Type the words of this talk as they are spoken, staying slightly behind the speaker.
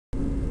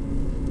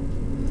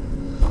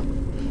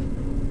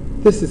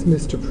This is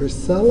Mr.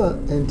 Precella,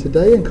 and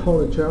today in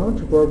college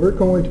algebra we're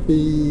going to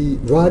be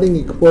writing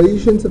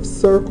equations of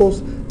circles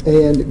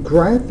and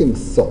graphing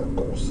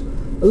circles.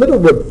 A little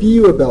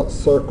review about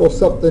circles,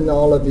 something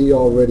all of you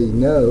already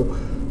know.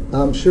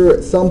 I'm sure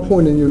at some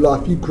point in your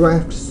life you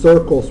graphed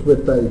circles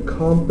with a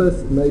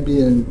compass,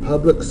 maybe in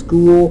public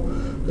school.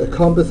 The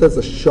compass has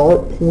a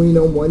sharp point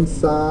on one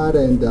side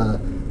and a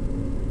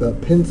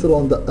pencil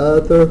on the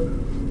other,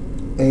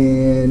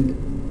 and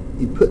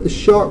you put the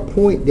sharp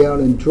point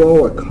down and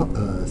draw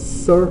a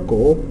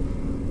circle.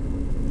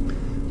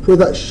 Where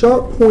that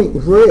sharp point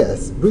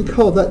rests, we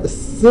call that the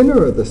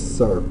center of the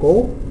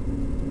circle.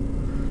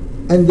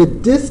 And the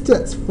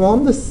distance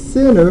from the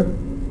center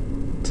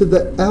to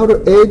the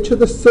outer edge of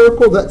the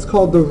circle, that's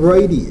called the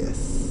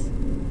radius.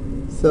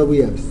 So we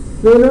have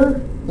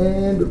center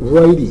and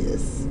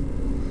radius.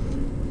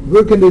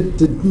 We're going to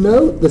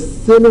denote the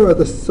center of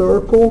the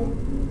circle.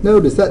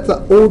 Notice that's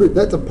a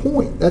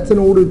point. That's an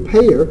ordered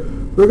pair.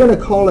 We're going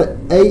to call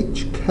it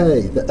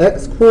HK. The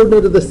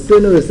x-coordinate of the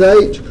center is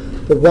H.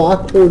 The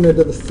y-coordinate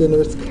of the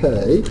center is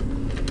K.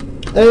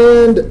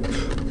 And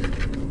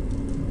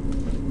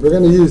we're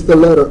going to use the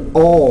letter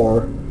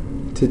R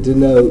to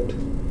denote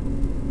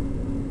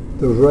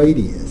the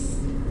radius.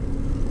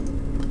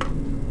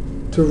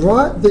 To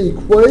write the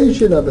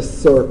equation of a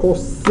circle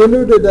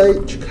centered at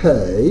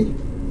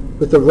HK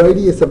with a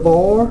radius of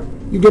R,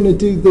 you're going to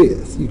do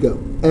this. You go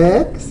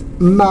x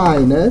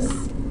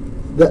minus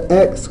the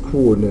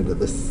x-coordinate of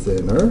the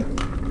center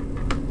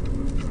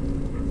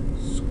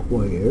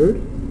squared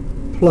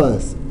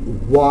plus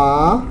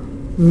y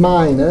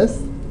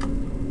minus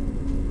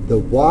the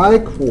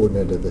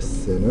y-coordinate of the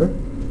center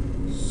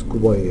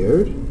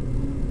squared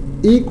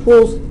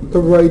equals the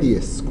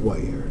radius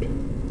squared.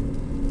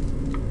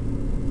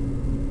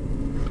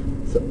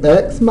 So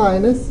x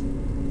minus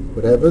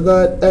whatever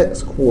that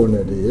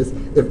x-coordinate is.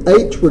 If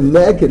h were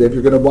negative,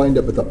 you're going to wind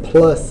up with a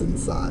plus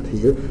inside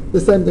here. The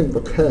same thing for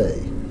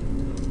k.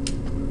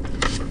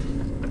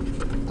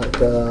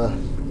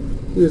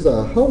 Here's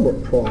a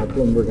homework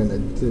problem we're going to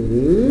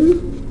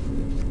do.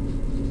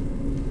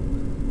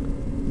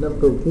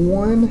 Number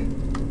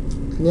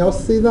 1. Can y'all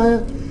see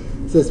that?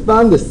 It says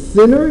find the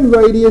center and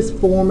radius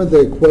form of the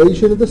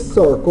equation of the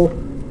circle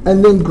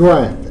and then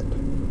graph it.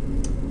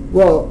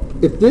 Well,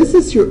 if this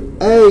is your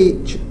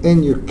h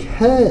and your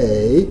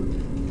k,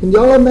 can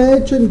y'all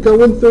imagine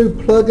going through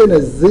plugging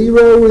a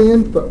 0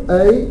 in for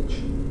h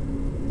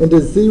and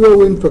a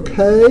 0 in for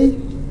k?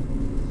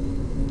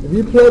 If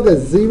you plug a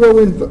 0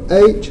 in for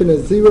h and a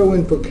 0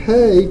 in for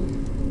k,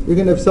 you're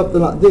going to have something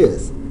like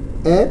this.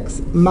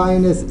 X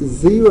minus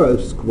 0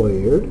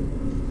 squared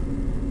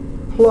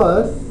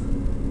plus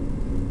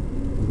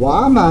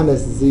y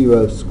minus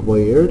 0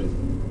 squared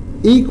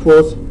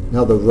equals,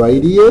 now the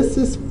radius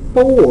is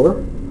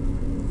 4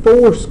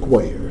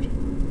 squared.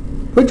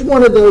 Which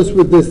one of those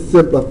would this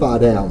simplify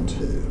down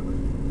to?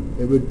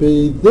 It would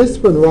be this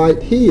one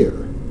right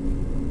here.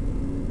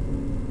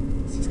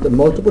 It's just a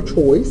multiple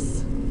choice.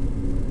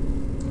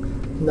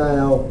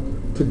 Now,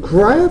 to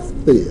graph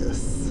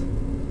this,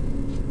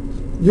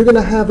 you're going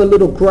to have a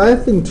little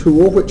graphing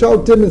tool, which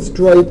I'll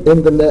demonstrate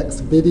in the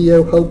next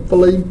video,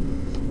 hopefully.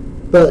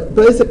 But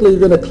basically, you're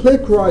going to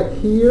click right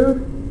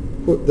here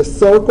for the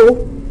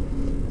circle,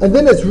 and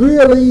then it's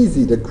real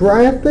easy to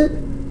graph it.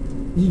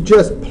 You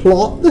just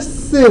plot the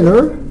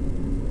center,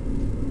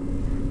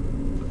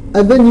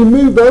 and then you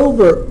move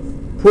over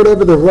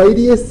whatever the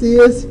radius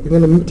is. You're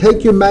going to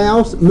take your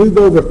mouse, move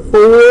over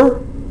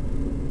 4,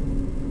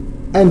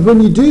 and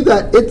when you do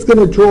that, it's going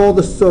to draw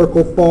the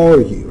circle for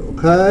you,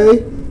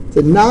 okay? It's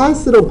a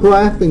nice little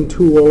graphing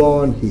tool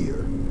on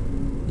here.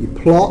 You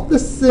plot the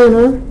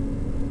center,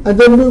 and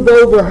then move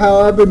over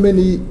however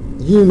many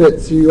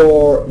units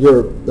your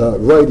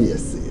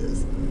radius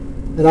is.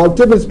 And I'll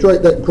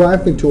demonstrate that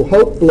graphing tool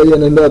hopefully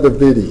in another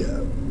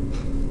video.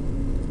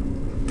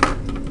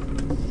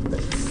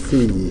 Let's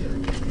see.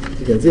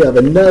 You can see I have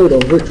a note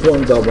on which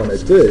ones I want to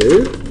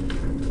do.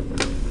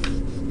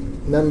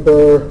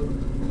 Number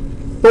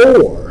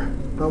 4.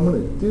 I'm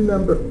going to do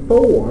number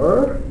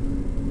 4.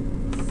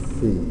 Let's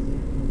see.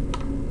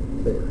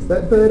 There. Is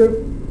that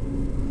better?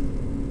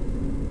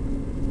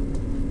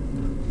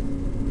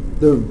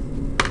 The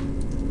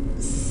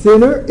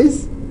center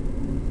is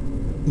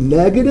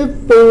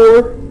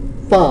 -4,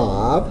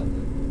 5,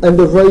 and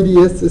the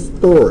radius is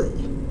 3.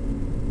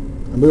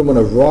 And we want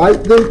to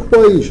write the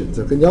equation.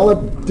 So can y'all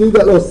do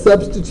that little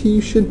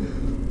substitution?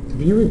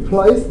 If you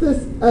replace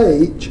this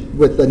h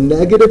with a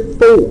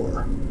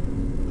 -4,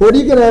 what are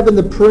you going to have in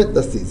the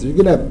parentheses? Are you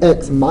going to have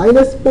x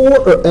minus 4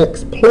 or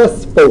x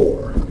plus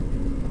 4?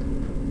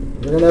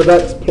 You're going to have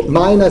x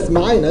minus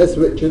minus,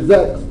 which is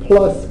x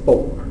plus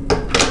 4.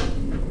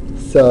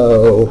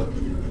 So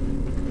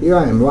here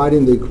I am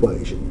writing the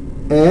equation.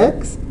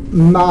 X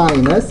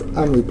minus,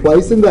 I'm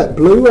replacing that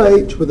blue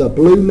h with a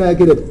blue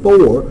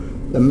 -4.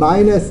 The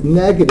minus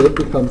negative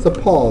becomes a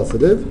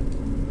positive,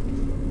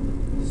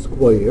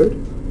 squared,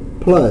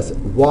 plus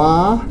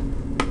y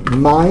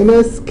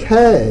minus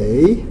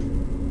k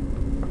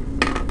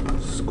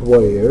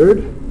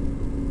squared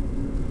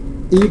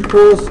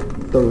equals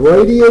the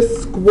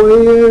radius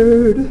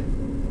squared.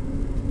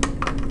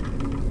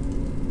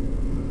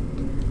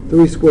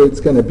 3 squared is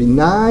going to be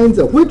 9.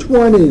 So which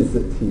one is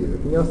it here?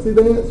 Can y'all see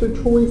the answer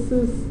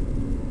choices?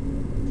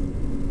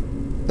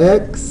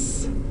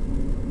 X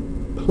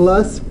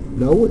plus,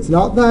 no, it's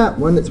not that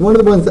one. It's one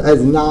of the ones that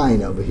has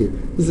 9 over here.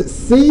 Is it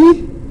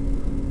C?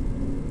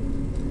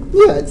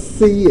 Yeah, it's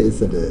C,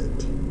 isn't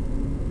it?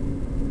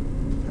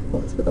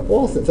 Well, it's been a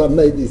while since I've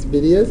made these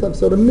videos. I've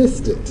sort of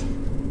missed it.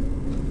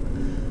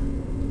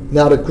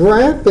 Now to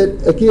graph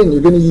it, again,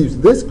 you're going to use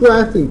this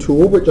graphing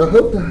tool, which I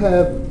hope to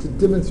have to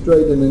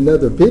demonstrate in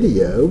another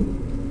video.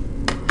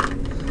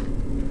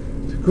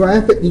 To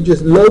graph it, you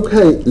just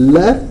locate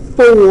left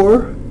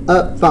 4,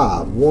 up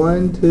 5.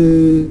 1,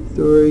 2,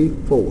 3,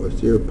 4. So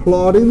you're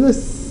plotting the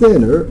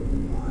center.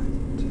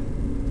 1, 2,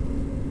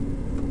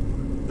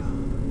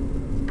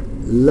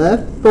 4, 5.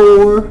 Left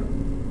 4,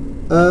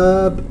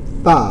 up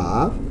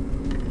 5.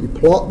 You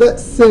plot that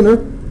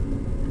center.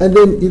 And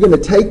then you're going to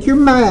take your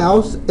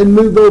mouse and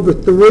move over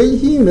 3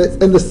 units,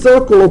 and the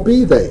circle will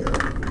be there.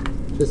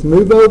 Just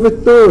move over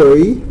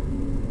 3.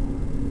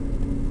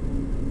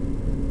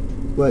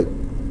 Wait.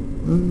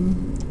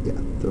 Yeah,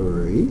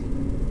 3.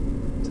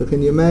 So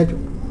can you imagine?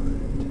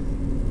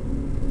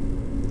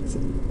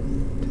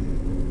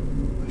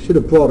 1, 2. I should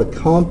have brought a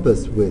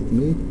compass with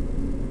me.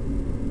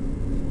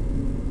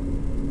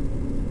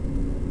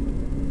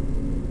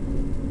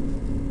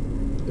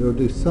 It'll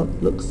do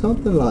look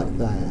something like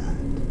that.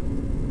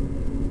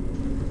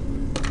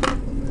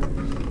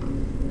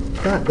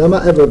 I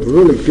might have a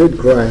really good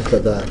graph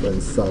of that one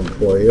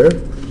somewhere.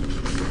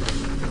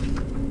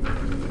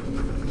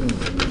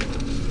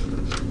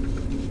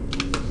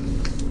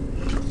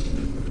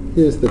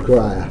 Here's the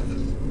graph.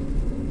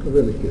 A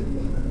really good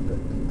one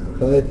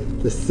of it. Okay,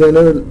 the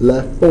center,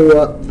 left 4,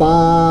 up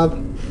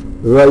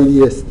 5,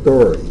 radius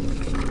 3.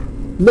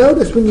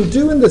 Notice when you're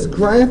doing this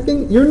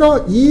graphing, you're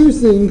not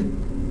using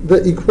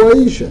the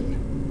equation.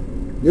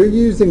 You're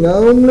using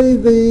only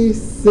the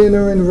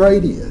center and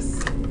radius.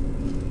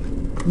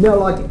 Now,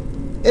 like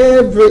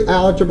every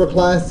algebra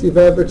class you've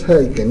ever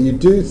taken, you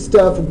do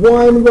stuff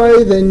one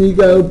way, then you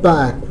go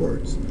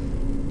backwards.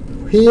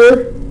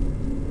 Here,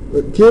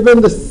 we're given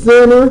the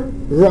center,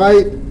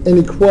 write an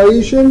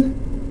equation.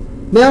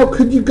 Now,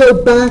 could you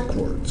go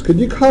backwards? Could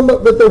you come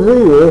up with a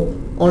rule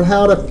on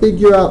how to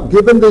figure out,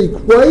 given the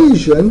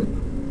equation,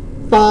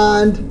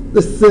 find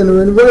the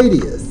center and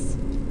radius?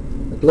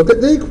 Look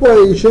at the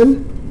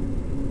equation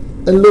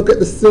and look at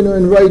the center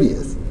and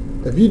radius.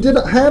 If you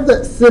didn't have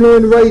that center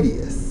and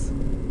radius,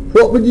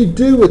 what would you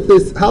do with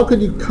this? How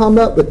could you come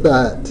up with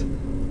that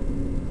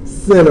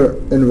center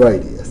and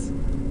radius?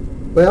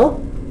 Well,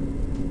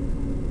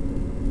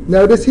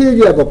 notice here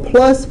you have a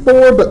plus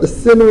 4, but the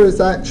center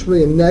is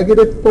actually a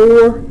negative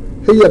 4.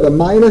 Here you have a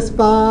minus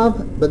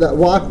 5, but that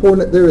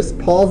y-coordinate there is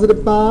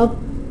positive 5.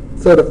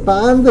 So to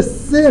find the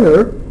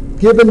center,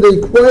 given the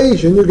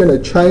equation, you're going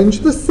to change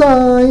the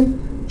sign,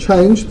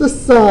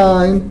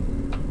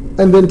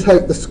 and then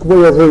take the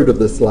square root of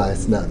this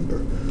last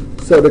number.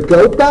 So to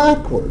go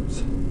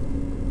backwards,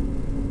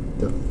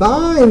 to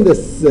find the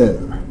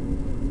center,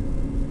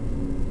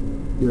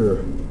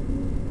 you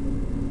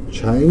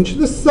change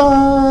the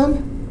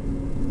sign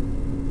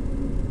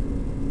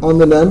on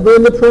the number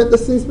in the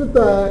parentheses with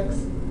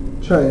x,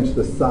 change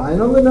the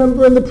sign on the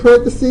number in the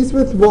parentheses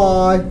with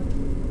y,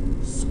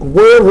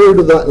 square root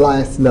of that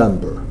last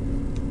number.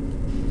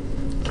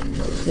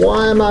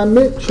 Why am I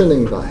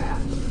mentioning that?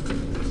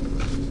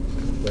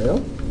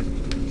 Well,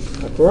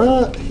 like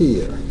right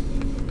here.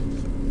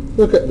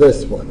 Look at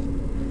this one.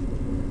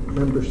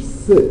 Number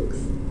 6.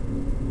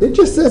 It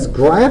just says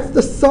graph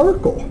the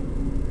circle.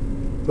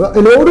 Well,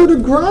 in order to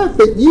graph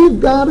it, you've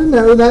got to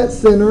know that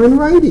center and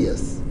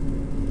radius.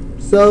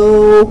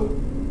 So,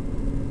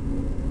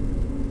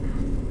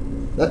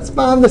 let's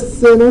find the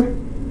center.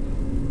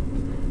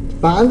 To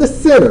find the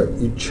center,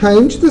 you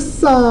change the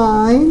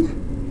sign,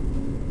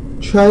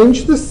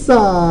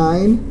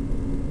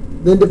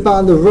 then to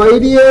find the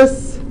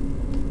radius,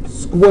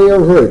 square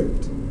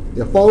root.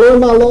 You following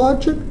my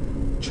logic?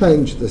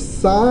 Change the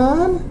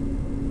sign.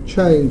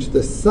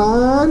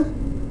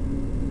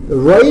 The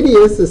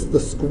radius is the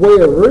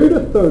square root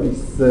of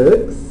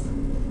 36.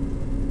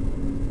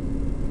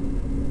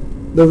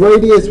 The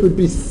radius would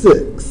be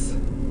 6.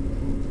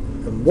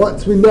 And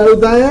once we know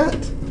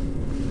that,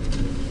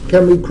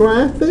 can we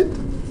graph it?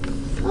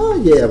 Oh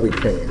yeah, we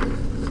can.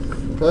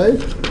 Okay?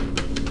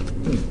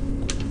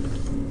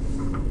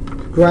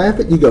 Graph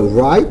it, you go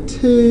right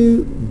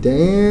 2,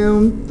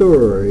 down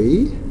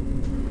 3,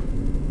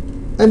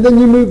 and then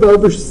you move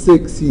over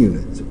 6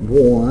 units.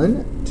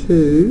 1,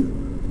 2,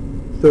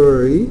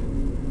 3,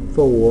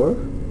 4,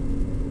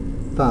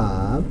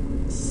 5,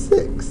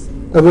 6.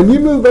 And when you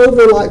move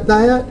over like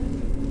that,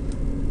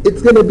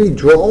 it's going to be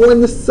drawing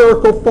the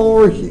circle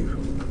for you.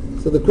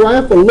 So the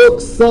graph will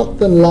look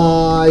something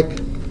like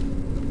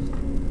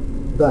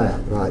that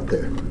right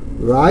there.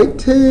 Right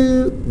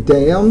 2,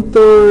 down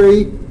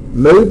 3,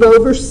 move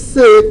over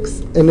 6,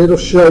 and it'll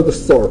show the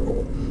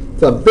circle.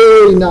 It's a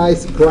very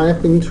nice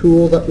graphing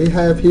tool that we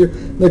have here.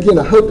 And again,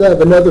 I hope to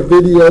have another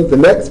video. The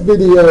next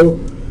video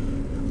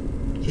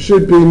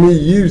should be me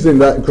using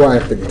that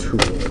graphing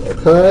tool,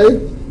 okay?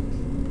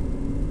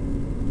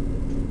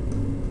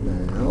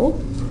 Now,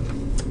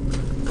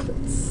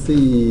 let's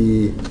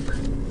see.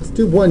 Let's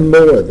do one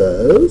more of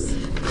those.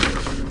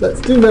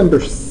 Let's do number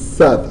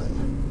 7.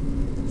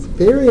 It's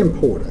very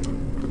important.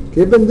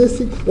 Given this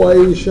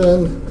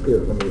equation, here,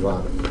 let me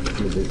write it.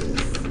 Let me do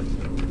this.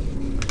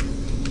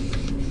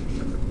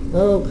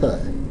 Okay.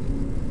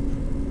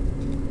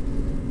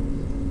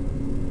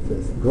 It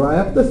says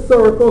graph the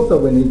circle, so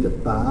we need to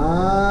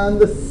find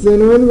the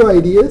center and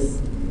radius.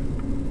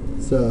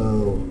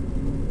 So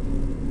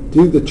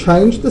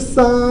change the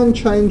sign,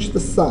 change the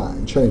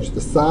sign. Change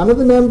the sign of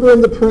the number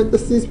in the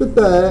parentheses with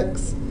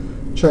X.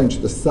 Change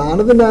the sign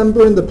of the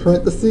number in the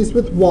parentheses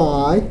with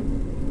Y.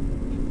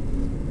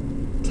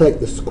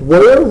 Take the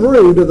square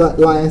root of that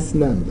last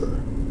number.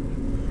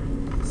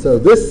 So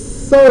this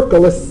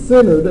circle is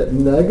centered at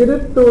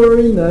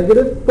 -3,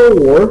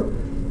 -4,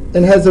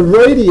 and has a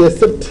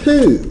radius of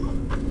 2.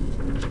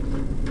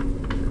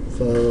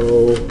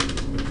 So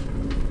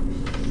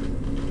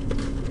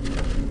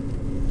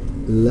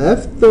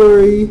left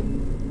 3,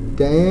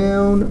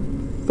 down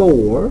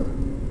 4,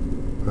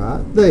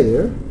 right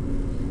there,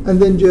 and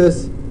then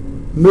just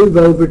move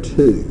over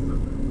 2.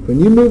 When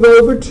you move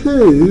over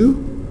 2,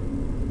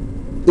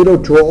 it'll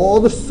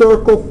draw the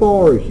circle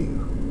for you.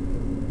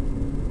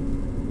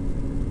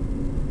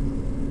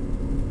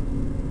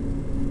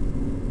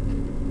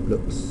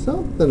 Looks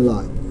something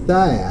like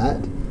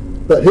that,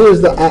 but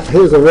here's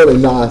a really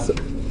nice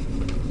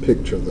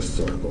picture of the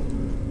circle.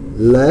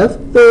 Left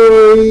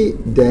 3,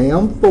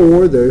 down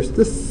 4, there's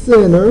the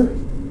center.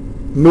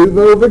 Move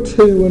over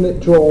 2 and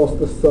it draws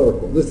the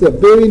circle. This is a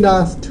very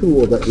nice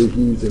tool that we're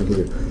using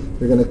here.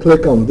 You're going to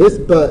click on this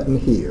button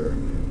here.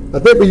 I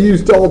think we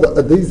used all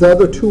these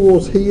other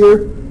tools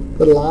here,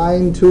 the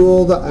line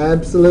tool, the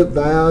absolute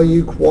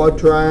value,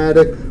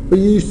 quadratic. We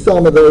used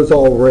some of those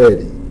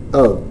already.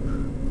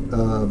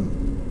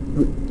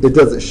 It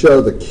doesn't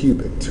show the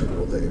cubic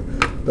tool there.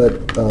 But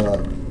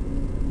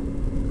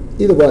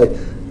either way,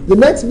 the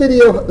next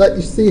video that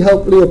you see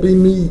hopefully will be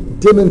me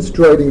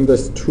demonstrating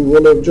this tool.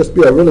 It'll just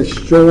be a really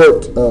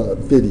short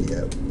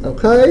video.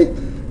 Okay?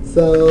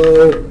 So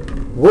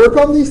work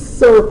on these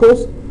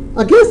circles.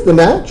 I guess the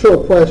natural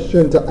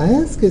question to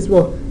ask is,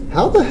 well,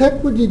 how the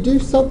heck would you do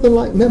something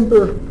like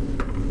number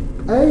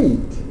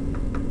 8?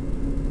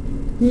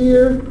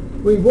 Here,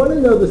 we want to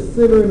know the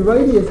center and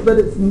radius, but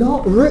it's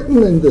not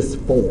written in this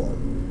form.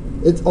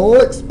 It's all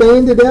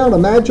expanded out.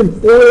 Imagine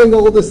filling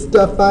all this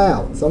stuff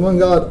out. Someone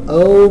got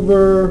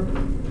overzealous.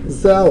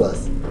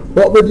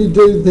 What would you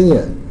do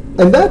then?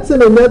 And that's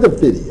in another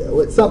video.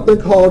 It's something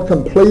called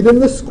Completing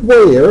the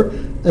Square,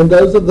 and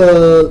those are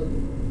the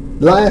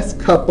last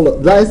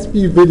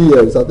few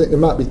videos. I think there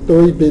might be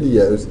 3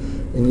 videos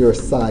in your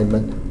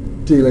assignment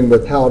dealing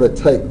with how to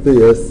take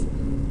this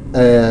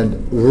and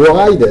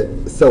write it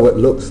so it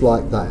looks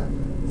like that.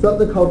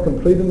 Something called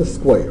Completing the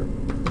Square.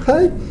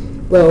 Okay?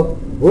 Well,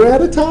 we're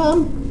out of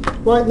time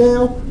right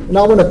now, and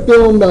I want to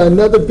film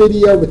another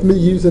video with me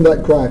using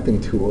that graphing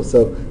tool.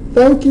 So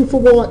thank you for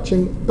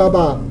watching.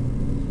 Bye-bye.